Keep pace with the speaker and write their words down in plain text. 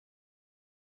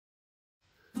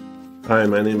Hi,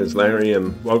 my name is Larry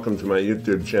and welcome to my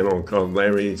YouTube channel called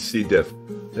Larry C Diff.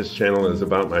 This channel is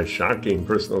about my shocking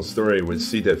personal story with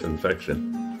C. diff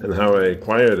infection and how I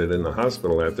acquired it in the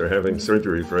hospital after having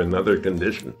surgery for another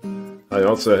condition. I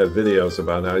also have videos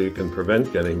about how you can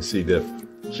prevent getting C. diff.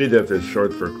 C. diff is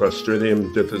short for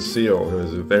Clostridium Difficile and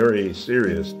is a very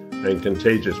serious and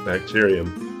contagious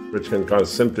bacterium which can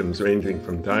cause symptoms ranging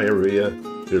from diarrhea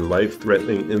to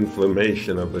life-threatening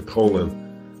inflammation of the colon.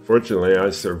 Fortunately,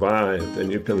 I survived,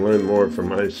 and you can learn more from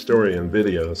my story and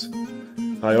videos.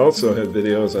 I also have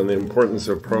videos on the importance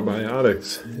of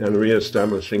probiotics and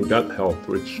reestablishing gut health,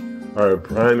 which are of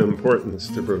prime importance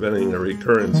to preventing a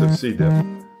recurrence of C. diff.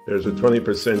 There's a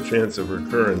 20% chance of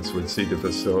recurrence with C.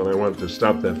 difficile, and I want to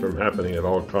stop that from happening at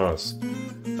all costs.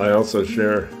 I also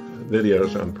share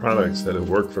videos on products that have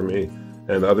worked for me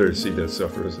and other C. diff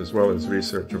sufferers, as well as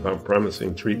research about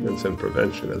promising treatments and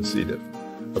prevention of C. diff.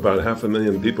 About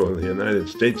 500,000 people in the United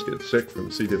States get sick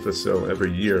from C. difficile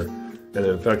every year, and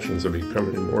infections are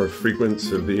becoming more frequent,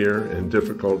 severe, and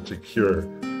difficult to cure.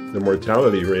 The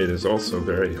mortality rate is also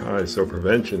very high, so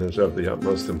prevention is of the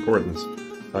utmost importance.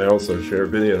 I also share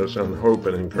videos on hope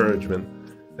and encouragement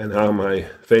and how my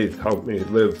faith helped me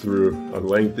live through a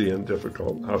lengthy and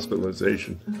difficult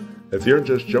hospitalization. If you're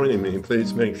just joining me,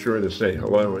 please make sure to say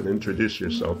hello and introduce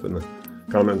yourself in the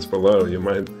comments below. You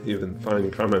might even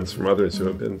find comments from others who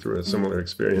have been through a similar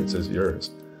experience as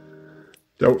yours.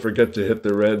 Don't forget to hit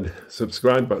the red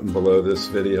subscribe button below this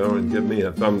video and give me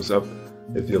a thumbs up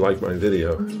if you like my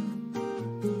video.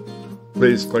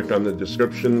 Please click on the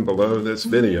description below this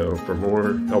video for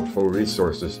more helpful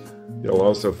resources. You'll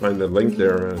also find a link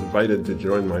there and invited to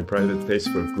join my private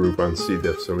Facebook group on C.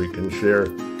 diff so we can share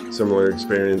similar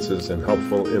experiences and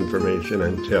helpful information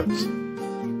and tips.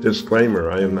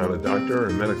 Disclaimer, I am not a doctor or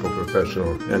medical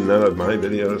professional, and none of my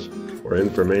videos or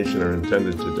information are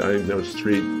intended to diagnose,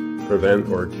 treat, prevent,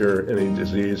 or cure any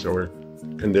disease or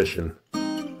condition.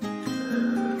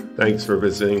 Thanks for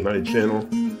visiting my channel.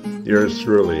 Yours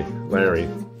truly, Larry.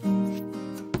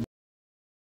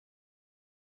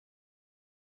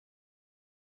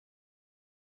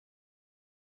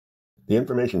 The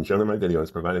information shown in my video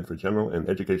is provided for general and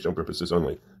educational purposes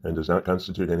only and does not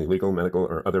constitute any legal, medical,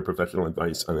 or other professional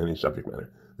advice on any subject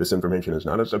matter. This information is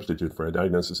not a substitute for a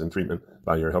diagnosis and treatment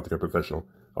by your healthcare professional.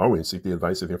 Always seek the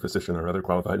advice of your physician or other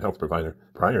qualified health provider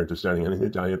prior to starting any new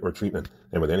diet or treatment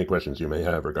and with any questions you may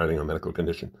have regarding a medical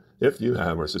condition. If you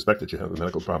have or suspect that you have a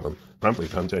medical problem, promptly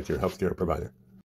contact your healthcare provider.